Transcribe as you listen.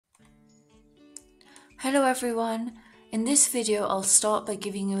Hello everyone! In this video I'll start by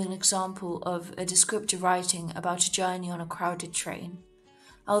giving you an example of a descriptive writing about a journey on a crowded train.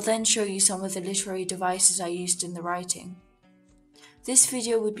 I'll then show you some of the literary devices I used in the writing. This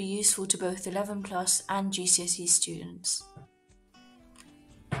video would be useful to both 11 Plus and GCSE students.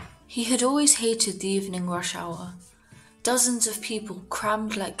 He had always hated the evening rush hour. Dozens of people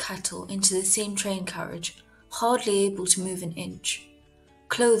crammed like cattle into the same train carriage, hardly able to move an inch.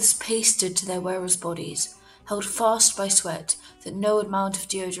 Clothes pasted to their wearers' bodies, held fast by sweat that no amount of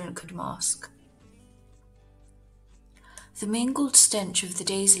deodorant could mask. The mingled stench of the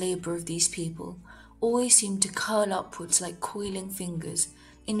day's labour of these people always seemed to curl upwards like coiling fingers,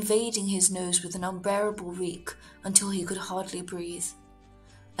 invading his nose with an unbearable reek until he could hardly breathe.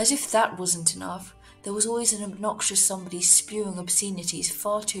 As if that wasn't enough, there was always an obnoxious somebody spewing obscenities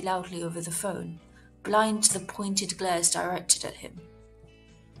far too loudly over the phone, blind to the pointed glares directed at him.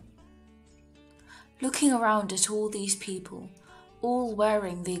 Looking around at all these people, all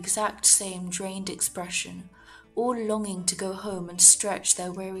wearing the exact same drained expression, all longing to go home and stretch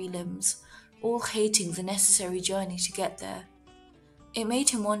their weary limbs, all hating the necessary journey to get there, it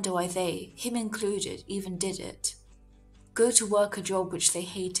made him wonder why they, him included, even did it. Go to work a job which they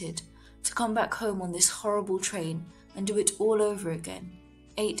hated, to come back home on this horrible train and do it all over again,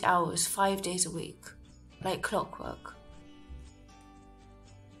 8 hours, 5 days a week, like clockwork.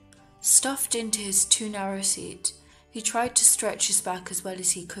 Stuffed into his too narrow seat, he tried to stretch his back as well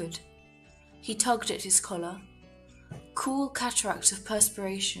as he could. He tugged at his collar. Cool cataracts of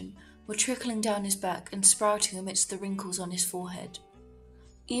perspiration were trickling down his back and sprouting amidst the wrinkles on his forehead.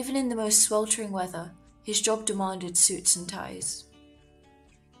 Even in the most sweltering weather, his job demanded suits and ties.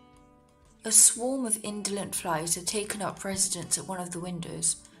 A swarm of indolent flies had taken up residence at one of the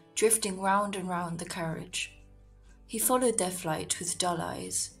windows, drifting round and round the carriage. He followed their flight with dull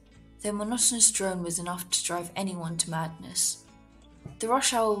eyes. Their monotonous drone was enough to drive anyone to madness. The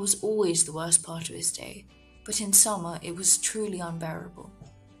rush hour was always the worst part of his day, but in summer it was truly unbearable.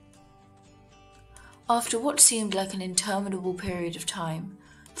 After what seemed like an interminable period of time,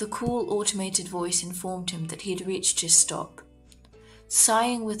 the cool automated voice informed him that he had reached his stop.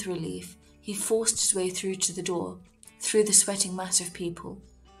 Sighing with relief, he forced his way through to the door, through the sweating mass of people,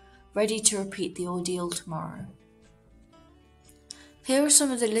 ready to repeat the ordeal tomorrow. Here are some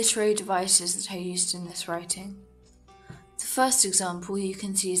of the literary devices that I used in this writing. The first example you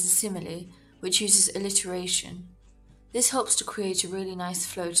can see is a simile, which uses alliteration. This helps to create a really nice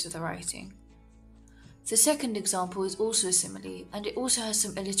flow to the writing. The second example is also a simile, and it also has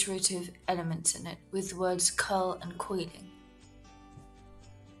some alliterative elements in it, with the words curl and coiling.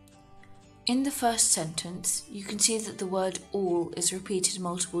 In the first sentence, you can see that the word all is repeated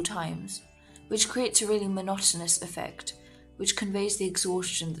multiple times, which creates a really monotonous effect, which conveys the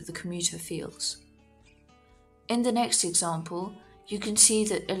exhaustion that the commuter feels. In the next example, you can see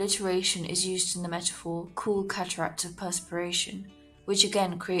that alliteration is used in the metaphor cool cataracts of perspiration, which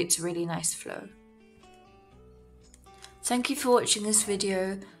again creates a really nice flow. Thank you for watching this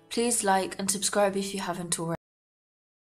video. Please like and subscribe if you haven't already.